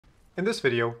In this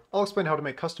video, I'll explain how to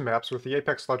make custom maps with the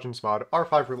Apex Legends mod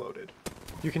R5 Reloaded.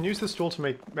 You can use this tool to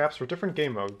make maps for different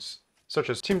game modes, such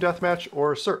as Team Deathmatch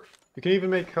or Surf. You can even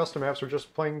make custom maps for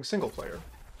just playing single player.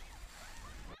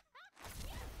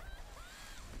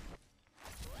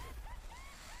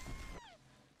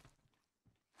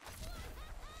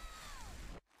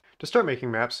 To start making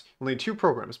maps, you'll need two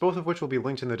programs, both of which will be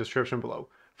linked in the description below.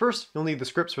 First, you'll need the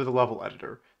scripts for the level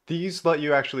editor. These let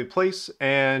you actually place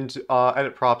and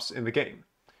edit props in the game.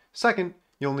 Second,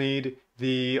 you'll need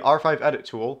the R5 edit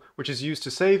tool, which is used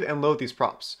to save and load these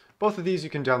props. Both of these you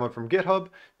can download from GitHub,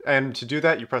 and to do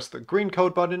that you press the green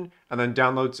code button and then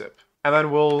download zip. And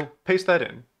then we'll paste that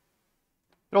in.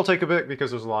 It'll take a bit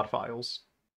because there's a lot of files.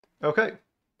 Okay,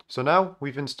 so now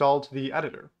we've installed the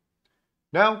editor.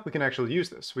 Now we can actually use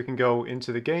this. We can go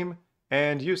into the game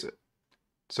and use it.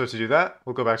 So to do that,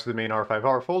 we'll go back to the main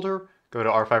R5R folder, go to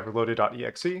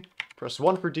r5reloaded.exe, press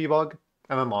 1 for debug,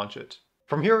 and then launch it.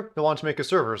 From here, you'll want to make a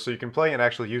server so you can play and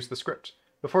actually use the script.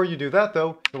 Before you do that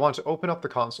though, you'll want to open up the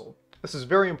console. This is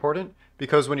very important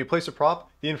because when you place a prop,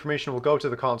 the information will go to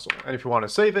the console, and if you want to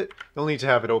save it, you'll need to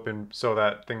have it open so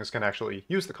that things can actually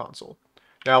use the console.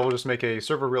 Now we'll just make a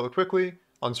server really quickly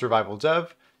on survival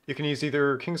dev. You can use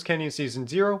either Kings Canyon Season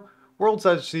 0, World's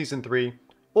Edge Season 3,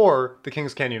 or the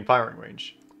Kings Canyon firing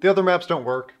range. The other maps don't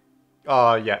work,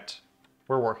 yet.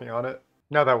 We're working on it.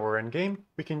 Now that we're in game,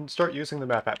 we can start using the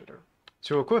map editor.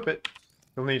 To equip it,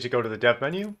 you'll need to go to the dev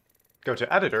menu, go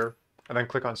to editor, and then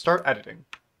click on start editing.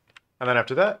 And then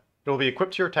after that, it'll be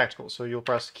equipped to your tactical, so you'll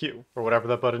press Q, or whatever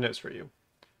that button is for you.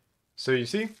 So you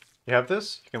see, you have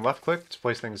this. You can left click to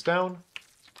place things down.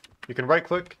 You can right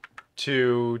click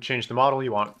to change the model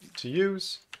you want to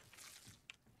use.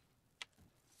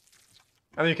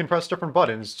 And then you can press different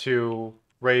buttons to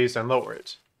raise and lower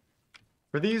it.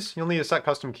 For these, you'll need to set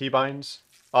custom keybinds.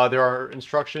 There are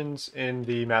instructions in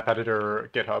the map editor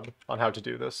GitHub on how to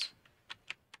do this.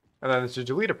 And then to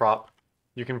delete a prop,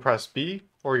 you can press B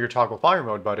or your toggle fire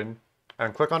mode button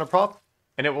and click on a prop,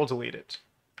 and it will delete it.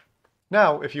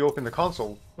 Now, if you open the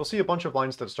console, you'll see a bunch of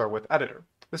lines that start with editor.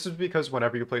 This is because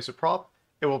whenever you place a prop,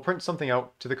 it will print something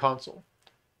out to the console.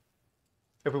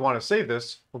 If we want to save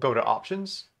this, we'll go to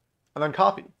Options, and then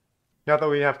Copy. Now that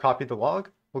we have copied the log,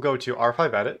 we'll go to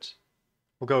R5 Edit,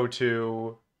 we'll go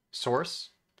to Source,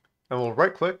 and we'll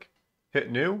right-click,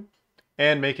 hit New,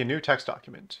 and make a new text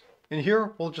document. In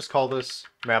here, we'll just call this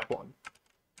Map1.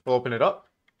 We'll open it up,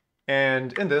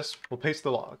 and in this, we'll paste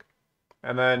the log.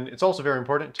 And then it's also very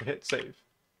important to hit Save.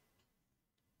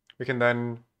 We can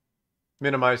then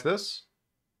minimize this,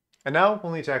 and now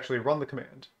we'll need to actually run the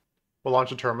command. We'll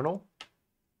launch a terminal,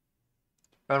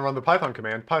 and then run the Python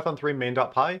command, python3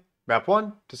 main.py,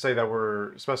 map1, to say that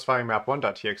we're specifying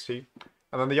map1.txt,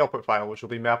 and then the output file, which will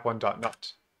be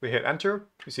map1.nut. We hit enter,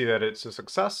 we see that it's a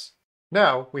success.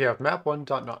 Now we have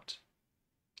map1.nut.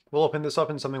 We'll open this up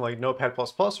in something like Notepad++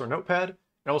 or Notepad,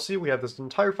 and we'll see we have this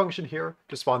entire function here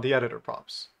to spawn the editor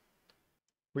props.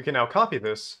 We can now copy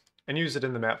this and use it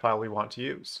in the map file we want to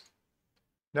use.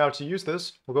 Now to use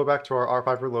this, we'll go back to our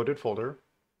R5 Reloaded folder,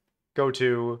 go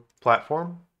to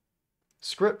Platform,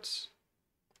 Scripts,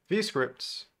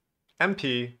 vScripts,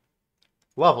 MP,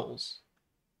 Levels,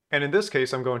 and in this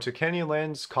case I'm going to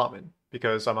Canyonlands Common,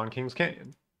 because I'm on Kings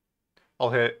Canyon.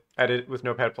 I'll hit Edit with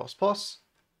Notepad++,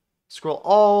 scroll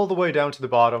all the way down to the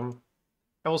bottom,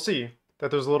 and we'll see that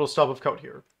there's a little stub of code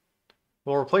here.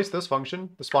 We'll replace this function,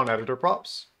 the spawn editor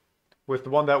props, with the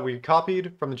one that we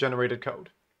copied from the generated code.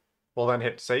 We'll then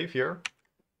hit save here,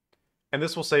 and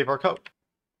this will save our code.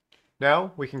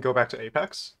 Now we can go back to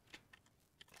Apex,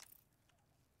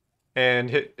 and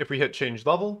if we hit change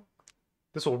level,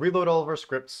 this will reload all of our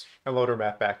scripts and load our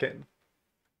map back in.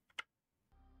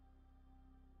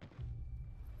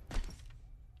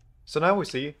 So now we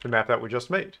see the map that we just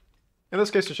made. In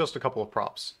this case, it's just a couple of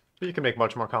props, but you can make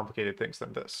much more complicated things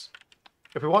than this.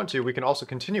 If we want to, we can also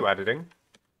continue editing.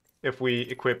 If we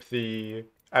equip the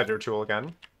editor tool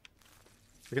again,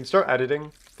 we can start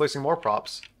editing, placing more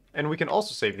props, and we can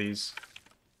also save these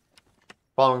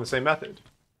following the same method.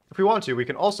 If we want to, we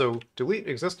can also delete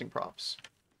existing props.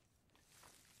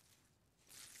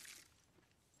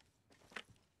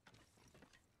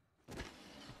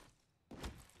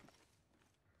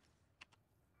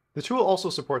 The tool also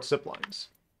supports ziplines.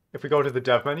 If we go to the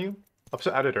dev menu, up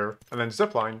to editor, and then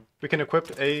zipline, we can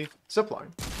equip a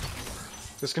zipline.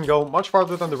 This can go much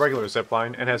farther than the regular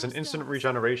zipline and has an instant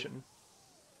regeneration.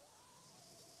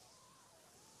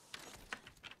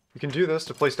 We can do this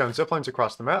to place down ziplines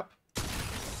across the map.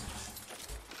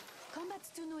 Combat's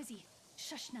too noisy.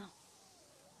 Shush now.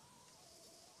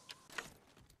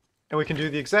 And we can do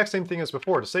the exact same thing as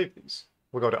before to save these.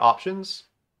 We'll go to Options,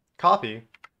 copy,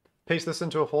 paste this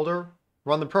into a folder,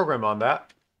 run the program on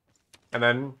that, and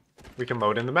then we can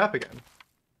load in the map again.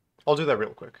 I'll do that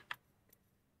real quick.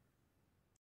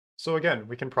 So again,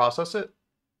 we can process it,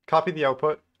 copy the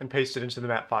output, and paste it into the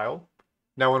map file.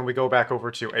 Now when we go back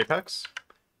over to Apex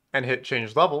and hit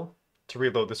change level to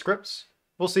reload the scripts,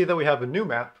 we'll see that we have a new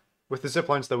map with the zip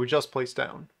lines that we just placed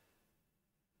down.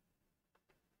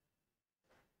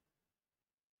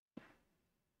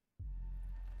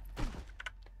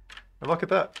 And look at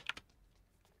that.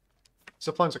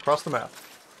 Zip lines across the map.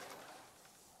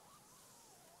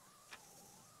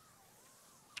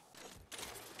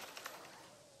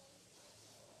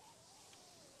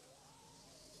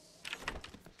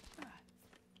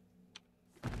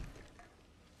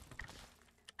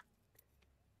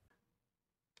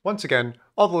 Once again,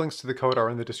 all the links to the code are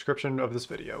in the description of this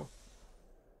video.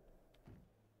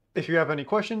 If you have any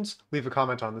questions, leave a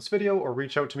comment on this video or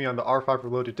reach out to me on the R5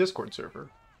 Reloaded Discord server.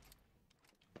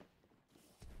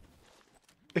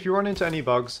 If you run into any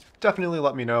bugs, definitely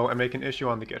let me know and make an issue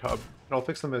on the GitHub, and I'll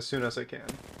fix them as soon as I can.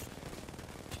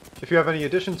 If you have any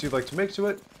additions you'd like to make to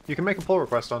it, you can make a pull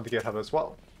request on the GitHub as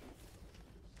well.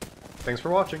 Thanks for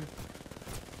watching!